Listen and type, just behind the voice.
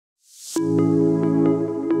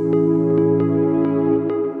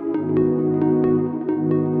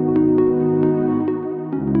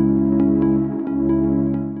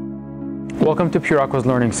Welcome to Pure Aqua's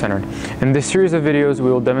Learning Center. In this series of videos,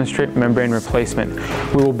 we will demonstrate membrane replacement.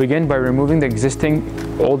 We will begin by removing the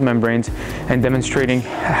existing old membranes and demonstrating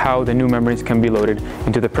how the new membranes can be loaded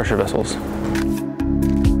into the pressure vessels.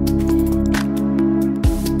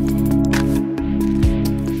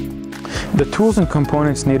 The tools and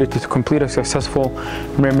components needed to complete a successful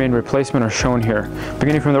membrane replacement are shown here.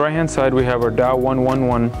 Beginning from the right hand side, we have our DOW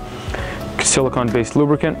 111 silicone-based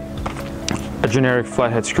lubricant, a generic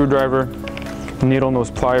flathead screwdriver, needle nose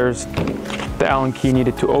pliers, the Allen key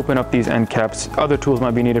needed to open up these end caps. Other tools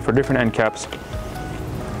might be needed for different end caps,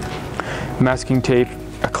 masking tape,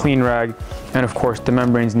 a clean rag, and of course the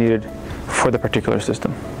membranes needed for the particular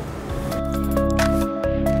system.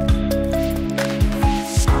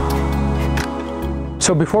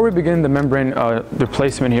 So before we begin the membrane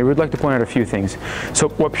replacement here, we'd like to point out a few things. So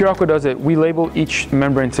what Pure Aqua does is we label each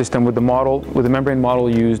membrane system with the membrane model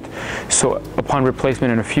used. So upon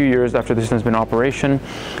replacement in a few years after the system has been in operation,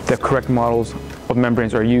 the correct models of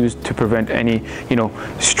membranes are used to prevent any,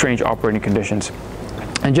 strange operating conditions.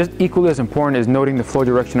 And just equally as important is noting the flow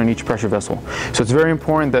direction on each pressure vessel. So it's very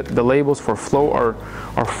important that the labels for flow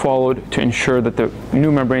are followed to ensure that the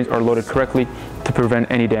new membranes are loaded correctly to prevent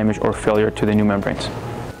any damage or failure to the new membranes.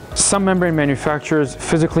 Some membrane manufacturers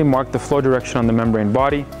physically mark the flow direction on the membrane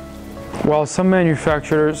body, while some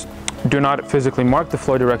manufacturers do not physically mark the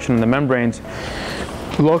flow direction on the membranes.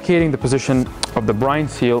 Locating the position of the brine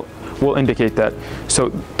seal will indicate that. So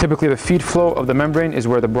typically the feed flow of the membrane is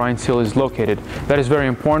where the brine seal is located. That is very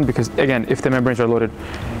important because, again, if the membranes are loaded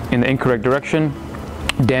in the incorrect direction,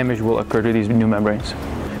 damage will occur to these new membranes.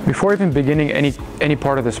 Before even beginning any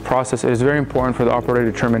part of this process, it is very important for the operator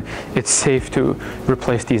to determine it's safe to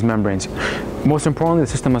replace these membranes. Most importantly, the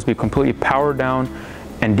system must be completely powered down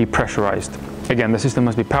and depressurized. Again, the system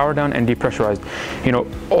must be powered down and depressurized.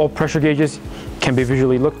 All pressure gauges can be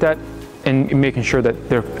visually looked at and making sure that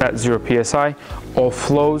they're at 0 psi. All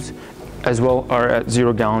flows as well are at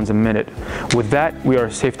 0 gallons a minute. With that, we are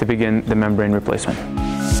safe to begin the membrane replacement.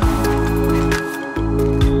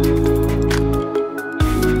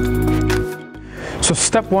 So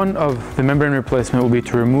step one of the membrane replacement will be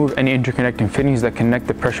to remove any interconnecting fittings that connect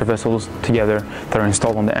the pressure vessels together that are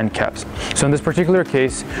installed on the end caps. So in this particular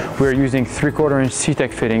case, we're using 3/4 inch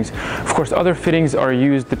SeaTec fittings. Of course, other fittings are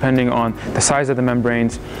used depending on the size of the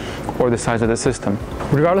membranes or the size of the system.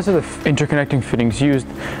 Regardless of the interconnecting fittings used,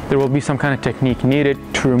 there will be some kind of technique needed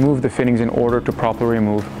to remove the fittings in order to properly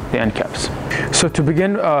remove the end caps. So to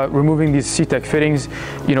begin removing these SeaTec fittings,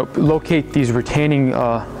 locate these retaining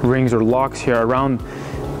rings or locks here around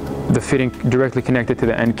the fitting directly connected to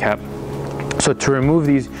the end cap. So to remove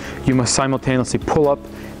these, you must simultaneously pull up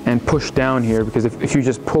and push down here, because if you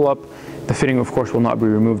just pull up, the fitting of course will not be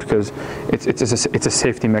removed because it's a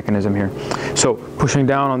safety mechanism here. So pushing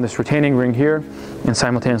down on this retaining ring here and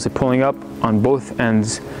simultaneously pulling up on both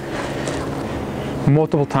ends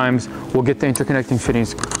multiple times will get the interconnecting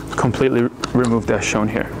fittings completely removed as shown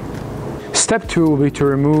here. Step two will be to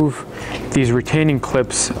remove these retaining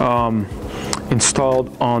clips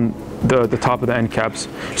installed on the top of the end caps.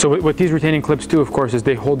 So what these retaining clips do, of course, is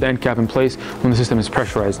they hold the end cap in place when the system is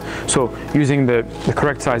pressurized. So using the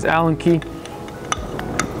correct size Allen key,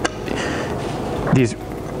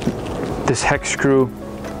 this hex screw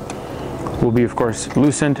will be, of course,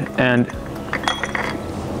 loosened, and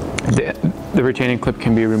the retaining clip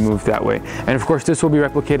can be removed that way. And of course, this will be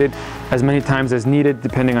replicated as many times as needed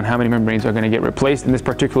depending on how many membranes are going to get replaced. In this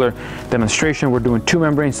particular demonstration, we're doing 2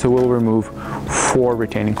 membranes, so we'll remove 4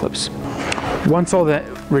 retaining clips. Once all the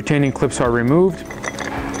retaining clips are removed,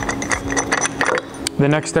 the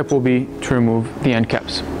next step will be to remove the end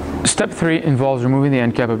caps. Step 3 involves removing the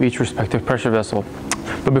end cap of each respective pressure vessel.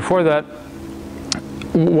 But before that,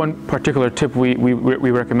 one particular tip we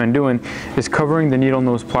recommend doing is covering the needle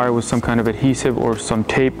nose plier with some kind of adhesive or some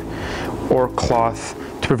tape or cloth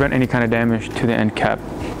to prevent any kind of damage to the end cap.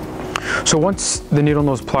 So once the needle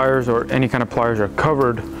nose pliers or any kind of pliers are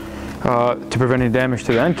covered to prevent any damage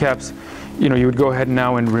to the end caps, you would go ahead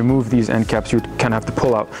now and remove these end caps. You would kind of have to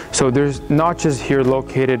pull out. So there's notches here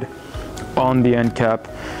located on the end cap,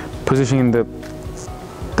 positioning the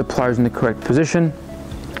pliers in the correct position,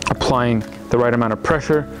 applying the right amount of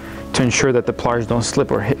pressure to ensure that the pliers don't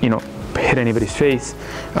slip or hit anybody's face.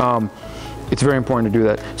 It's very important to do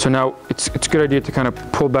that. So now it's a good idea to kind of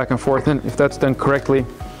pull back and forth, and if that's done correctly,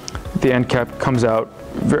 the end cap comes out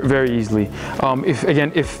very easily.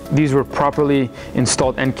 If these were properly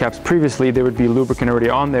installed end caps previously, there would be lubricant already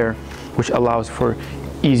on there, which allows for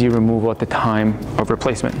easy removal at the time of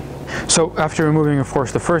replacement. So after removing, of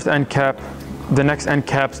course, the first end cap, the next end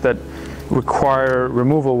caps that require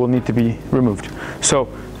removal will need to be removed. So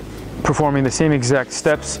performing the same exact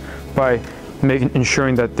steps by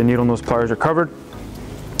ensuring that the needle nose pliers are covered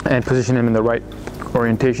and position them in the right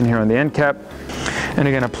orientation here on the end cap. And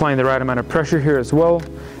again, applying the right amount of pressure here as well,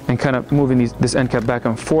 and kind of moving this end cap back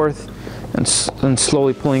and forth and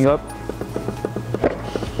slowly pulling up,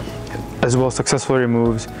 as well successfully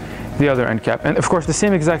removes the other end cap. And of course, the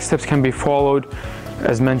same exact steps can be followed,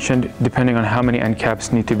 as mentioned, depending on how many end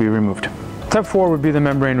caps need to be removed. Step 4 would be the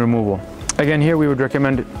membrane removal. Again, here we would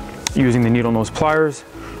recommend using the needle nose pliers,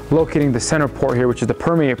 locating the center port here, which is the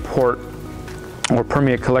permeate port or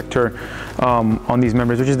permeate collector on these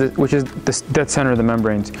membranes, which is the dead center of the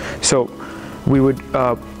membranes. So we would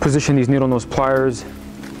position these needle nose pliers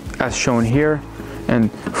as shown here,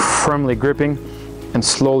 and firmly gripping and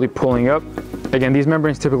slowly pulling up. Again, these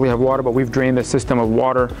membranes typically have water, but we've drained the system of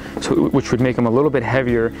water, which would make them a little bit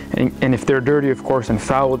heavier. And if they're dirty, of course, and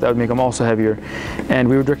fouled, that would make them also heavier. And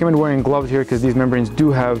we would recommend wearing gloves here because these membranes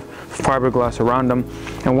do have fiberglass around them.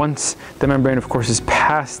 And once the membrane, of course, is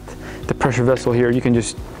past the pressure vessel here, you can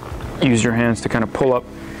just use your hands to kind of pull up.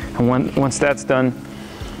 And once that's done,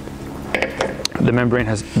 the membrane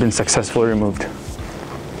has been successfully removed.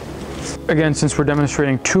 Again, since we're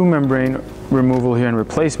demonstrating 2 membrane removal here and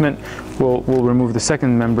replacement, we'll remove the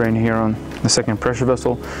second membrane here on the second pressure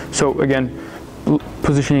vessel. So again,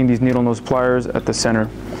 positioning these needle nose pliers at the center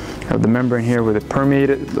of the membrane here where the permeate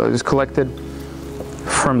is collected,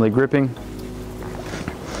 firmly gripping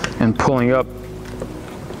and pulling up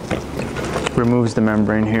removes the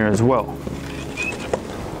membrane here as well.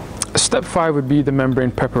 Step 5 would be the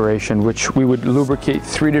membrane preparation, which we would lubricate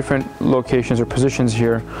 3 different locations or positions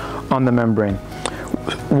here on the membrane.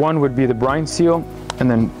 One would be the brine seal, and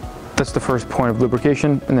then that's the first point of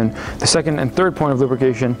lubrication, and then the second and third point of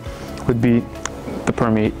lubrication would be the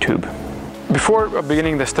permeate tube. Before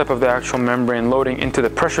beginning the step of the actual membrane loading into the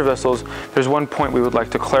pressure vessels, there's one point we would like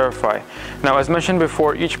to clarify. Now, as mentioned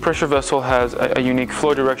before, each pressure vessel has a unique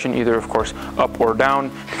flow direction, either of course up or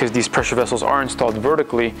down, because these pressure vessels are installed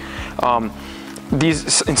vertically.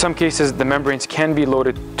 In some cases, the membranes can be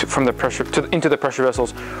loaded into the pressure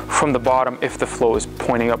vessels from the bottom if the flow is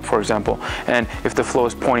pointing up, for example. And if the flow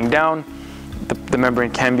is pointing down, the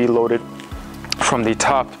membrane can be loaded from the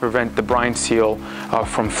top to prevent the brine seal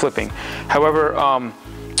from flipping. However,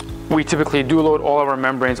 we typically do load all of our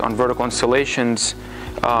membranes on vertical installations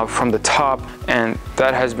from the top, and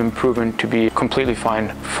that has been proven to be completely fine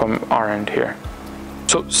from our end here.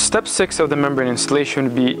 So step 6 of the membrane installation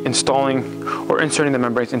would be installing or inserting the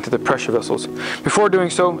membranes into the pressure vessels. Before doing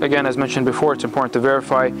so, again, as mentioned before, it's important to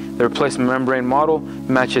verify the replacement membrane model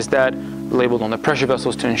matches that labeled on the pressure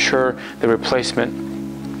vessels to ensure the replacement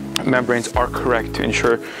membranes are correct, to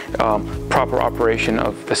ensure proper operation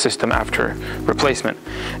of the system after replacement.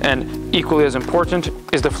 And equally as important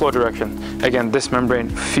is the flow direction. Again, this membrane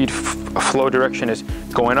feed flow direction is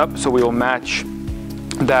going up, so we will match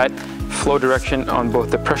that flow direction on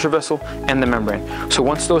both the pressure vessel and the membrane. So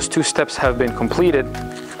once those 2 steps have been completed,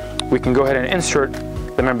 we can go ahead and insert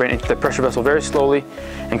the membrane into the pressure vessel very slowly,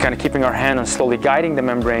 and kind of keeping our hand on slowly guiding the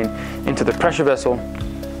membrane into the pressure vessel.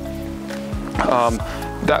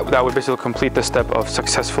 That would basically complete the step of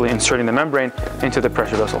successfully inserting the membrane into the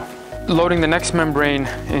pressure vessel. Loading the next membrane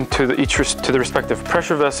into the respective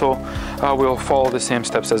pressure vessel, we'll follow the same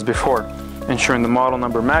steps as before, ensuring the model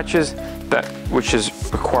number matches that which is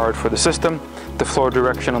required for the system. The flow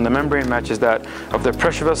direction on the membrane matches that of the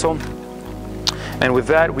pressure vessel. And with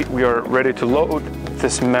that, we are ready to load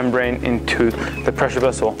this membrane into the pressure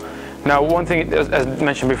vessel. Now, one thing, as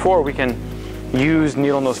mentioned before, we can use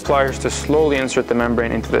needle nose pliers to slowly insert the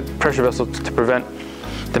membrane into the pressure vessel to prevent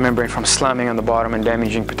the membrane from slamming on the bottom and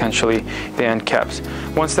damaging potentially the end caps.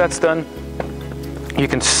 Once that's done, you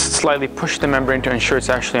can slightly push the membrane to ensure it's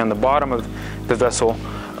actually on the bottom of the vessel.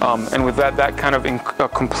 And with that kind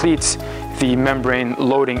of completes the membrane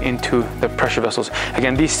loading into the pressure vessels.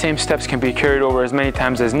 Again, these same steps can be carried over as many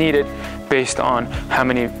times as needed based on how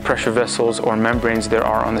many pressure vessels or membranes there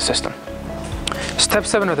are on the system. Step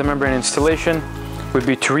 7 of the membrane installation would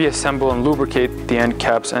be to reassemble and lubricate the end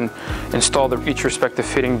caps and install each respective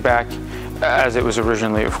fitting back as it was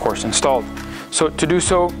originally, of course, installed. So to do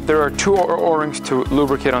so, there are 2 O-rings to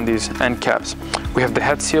lubricate on these end caps. We have the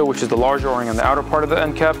head seal, which is the larger O-ring on the outer part of the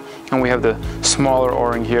end cap, and we have the smaller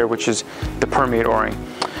O-ring here, which is the permeate O-ring.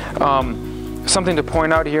 Something to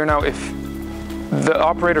point out here now, if the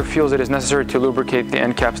operator feels it is necessary to lubricate the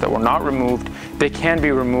end caps that were not removed, they can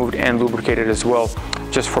be removed and lubricated as well,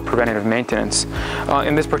 just for preventative maintenance.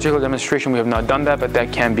 In this particular demonstration, we have not done that, but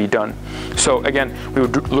that can be done. So again, we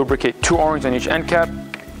would lubricate 2 O-rings on each end cap,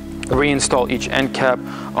 reinstall each end cap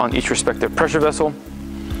on each respective pressure vessel,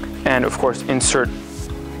 and of course insert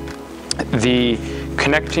the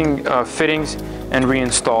connecting fittings and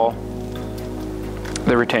reinstall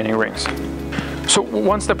the retaining rings. So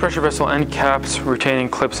once the pressure vessel end caps, retaining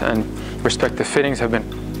clips, and respective fittings have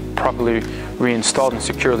been properly reinstalled and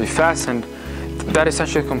securely fastened, that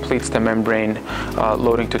essentially completes the membrane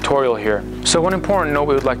loading tutorial here. So one important note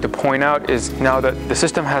we would like to point out is now that the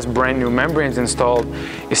system has brand new membranes installed,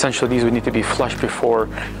 essentially these would need to be flushed before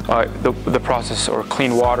the process or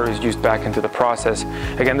clean water is used back into the process.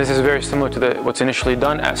 Again, this is very similar to what's initially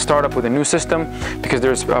done at startup with a new system, because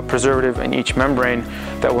there's a preservative in each membrane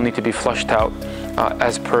that will need to be flushed out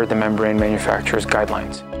as per the membrane manufacturer's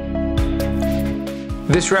guidelines.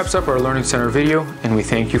 This wraps up our Learning Center video, and we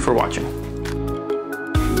thank you for watching.